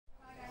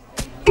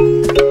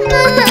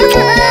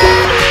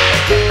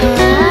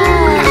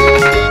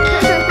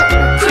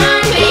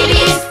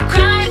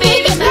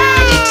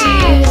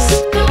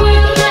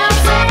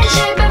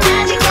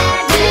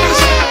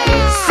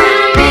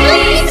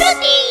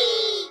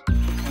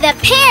the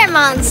pear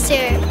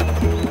monster.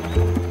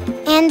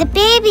 And the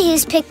baby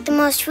who's picked the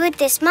most fruit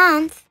this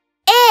month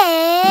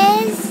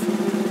is...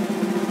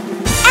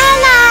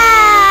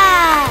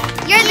 Ella!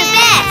 You're the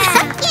best!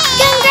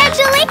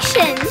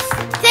 Congratulations!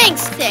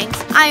 Thanks.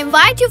 I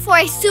invite you for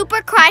a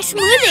super cry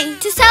smoothie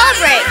to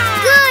celebrate.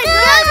 Good!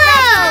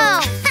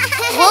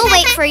 We'll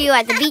wait for you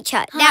at the beach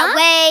hut. That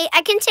way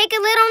I can take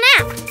a little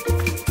nap.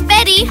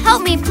 Betty,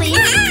 help me,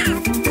 please.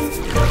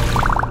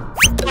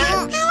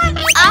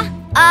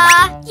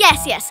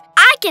 Yes.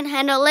 I can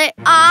handle it.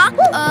 Oof.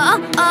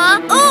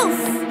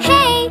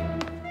 Hey!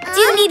 Do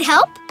you need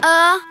help?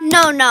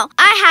 No.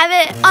 I have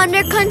it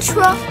under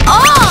control.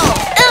 Oh!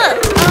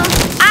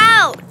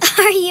 Ow!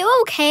 Are you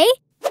okay?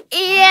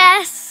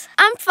 Yes,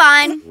 I'm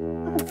fine.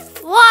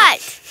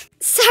 What?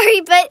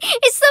 Sorry, but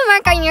it's the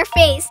mark on your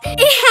face. It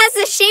has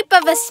the shape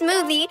of a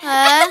smoothie.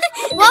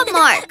 What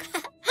mark?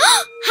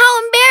 How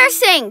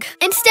embarrassing!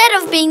 Instead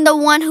of being the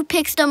one who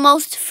picks the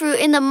most fruit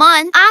in the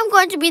month, I'm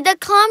going to be the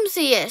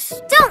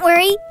clumsiest. Don't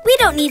worry, we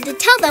don't need to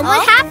tell them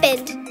what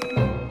happened.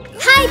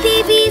 Hi,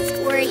 babies,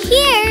 we're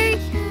here.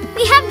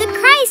 We have the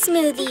cry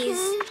smoothies.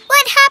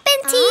 What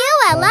happened to you,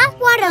 Ella?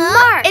 What a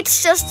mark.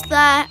 It's just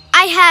that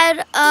I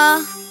had,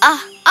 all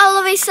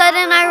of a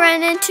sudden I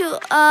ran into,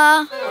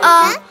 a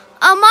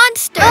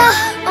monster.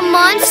 A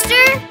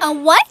monster? A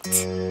what?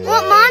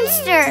 What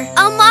monster?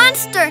 A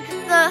monster.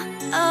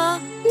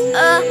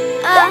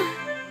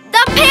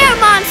 The pear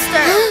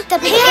monster. The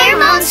pear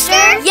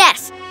monster?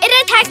 Yes. It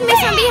attacked me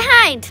from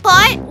behind.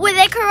 But with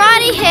a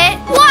karate hit,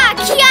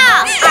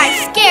 I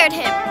scared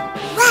him.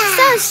 Wow.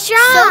 So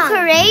strong. So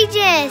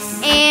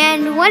courageous.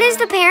 And what is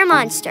the pear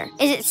monster?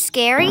 Is it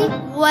scary?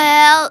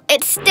 Well,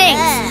 it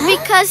stinks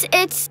because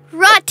it's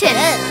rotten.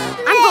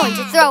 I'm going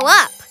to throw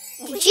up.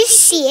 Did you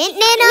see it,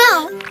 Nana?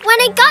 No. When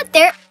I got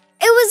there,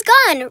 it was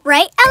gone,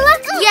 right, Ella?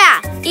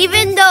 Yeah.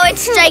 Even though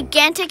it's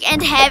gigantic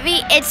and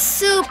heavy, it's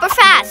super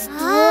fast.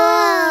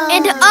 Oh.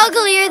 And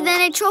uglier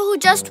than a troll who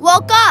just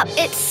woke up.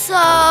 It's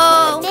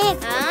so... big.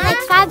 Like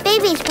 5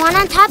 babies, one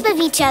on top of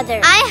each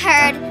other. I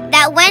heard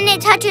that when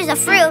it touches a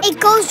fruit, it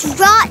goes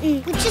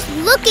rotten with just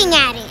looking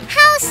at it.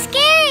 How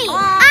scary!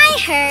 I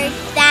heard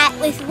that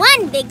with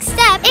one big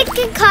step, it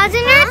can cause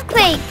an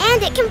earthquake.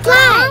 And it can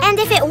fly. And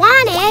if it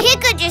wanted,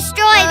 it could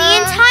destroy the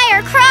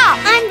entire crop.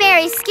 I'm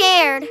very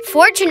scared.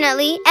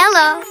 Fortunately,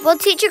 Ella will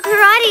teach a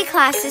karate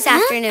class this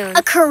afternoon.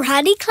 A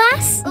karate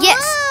class?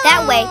 Yes,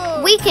 that way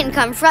we can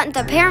confront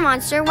the pear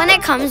monster when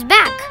it comes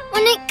back.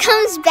 When it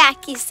comes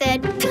back, you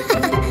said.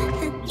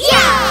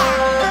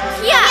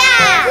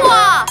 Yeah.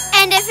 Wah.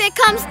 And if it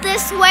comes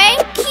this way,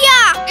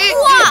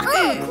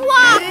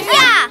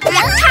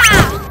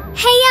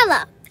 Hey,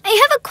 Ella, I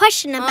have a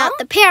question about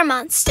the pear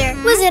monster.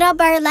 Was it a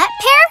barlette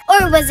pear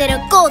or was it a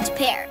gold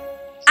pear?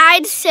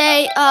 I'd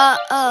say,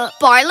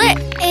 barlette.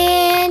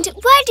 And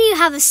why do you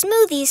have a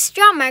smoothie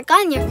straw mark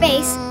on your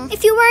face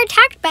if you were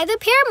attacked by the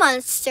pear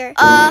monster?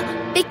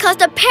 Because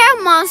the pear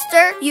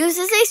monster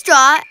uses a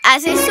straw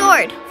as a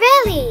sword.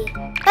 Really?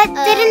 But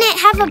didn't it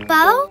have a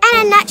bow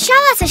and a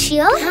nutshell as a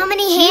shield? How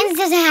many hands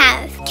does it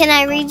have? Can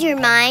I read your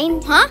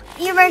mind? Huh?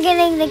 You were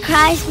getting the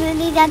cry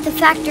smoothie at the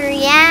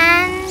factory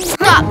and...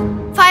 Stop.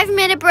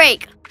 5-minute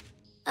break.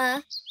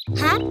 Huh?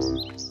 Yeah!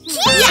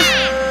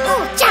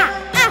 Oh, ja!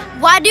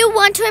 Why do you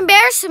want to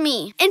embarrass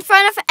me in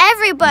front of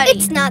everybody?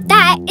 It's not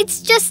that.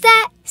 It's just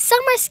that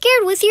some are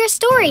scared with your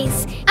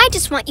stories. I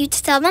just want you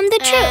to tell them the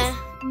truth.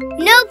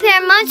 No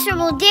pear monster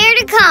will dare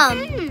to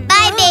come.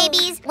 Bye,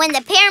 babies. When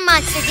the pear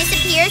monster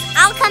disappears,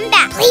 I'll come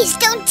back. Please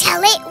don't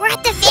tell it. We're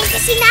at the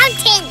Fantasy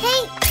Mountain.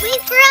 Hey,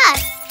 wait for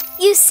us.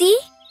 You see?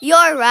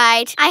 You're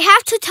right. I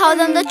have to tell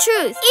them the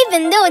truth.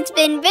 Even though it's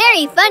been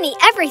very funny,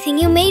 everything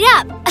you made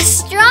up. A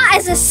straw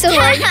as a sword.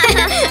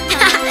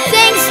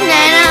 Thanks,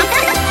 Nana.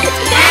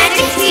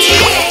 Magic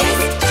tears,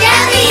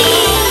 jelly.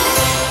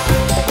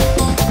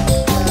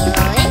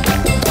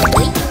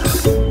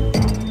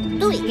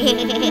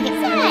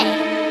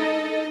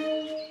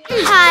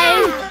 Hi.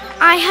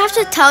 I have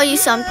to tell you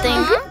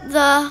something.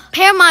 The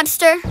pear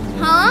monster.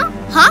 Huh?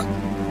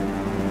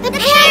 The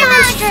pear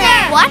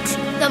monster. What?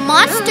 The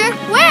monster?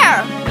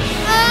 Where?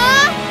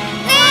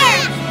 There!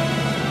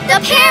 The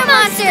pear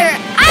monster!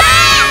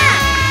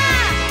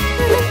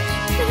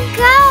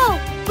 Go!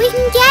 We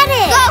can get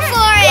it! Go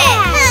for it!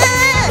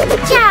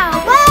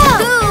 Ciao!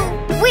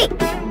 Whoa! Wait!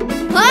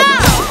 Whoa!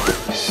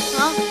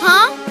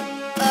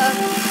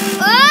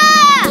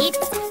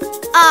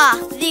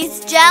 These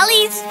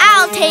jellies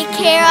I'll take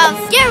care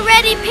of. Get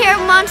ready, pear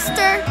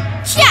monster!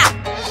 Chia!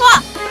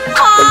 Qua!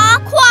 Qua!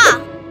 Qua!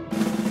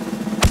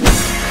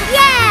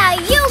 Yeah!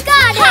 You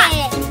got it!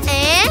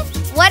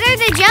 What are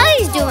the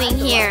jellies doing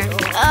here?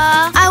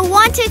 I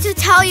wanted to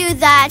tell you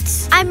that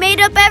I made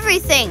up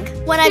everything.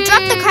 When I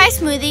dropped the cry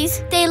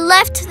smoothies, they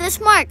left this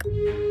mark.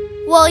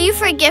 Will you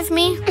forgive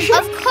me?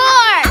 Of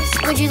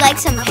course! Would you like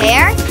some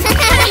pear?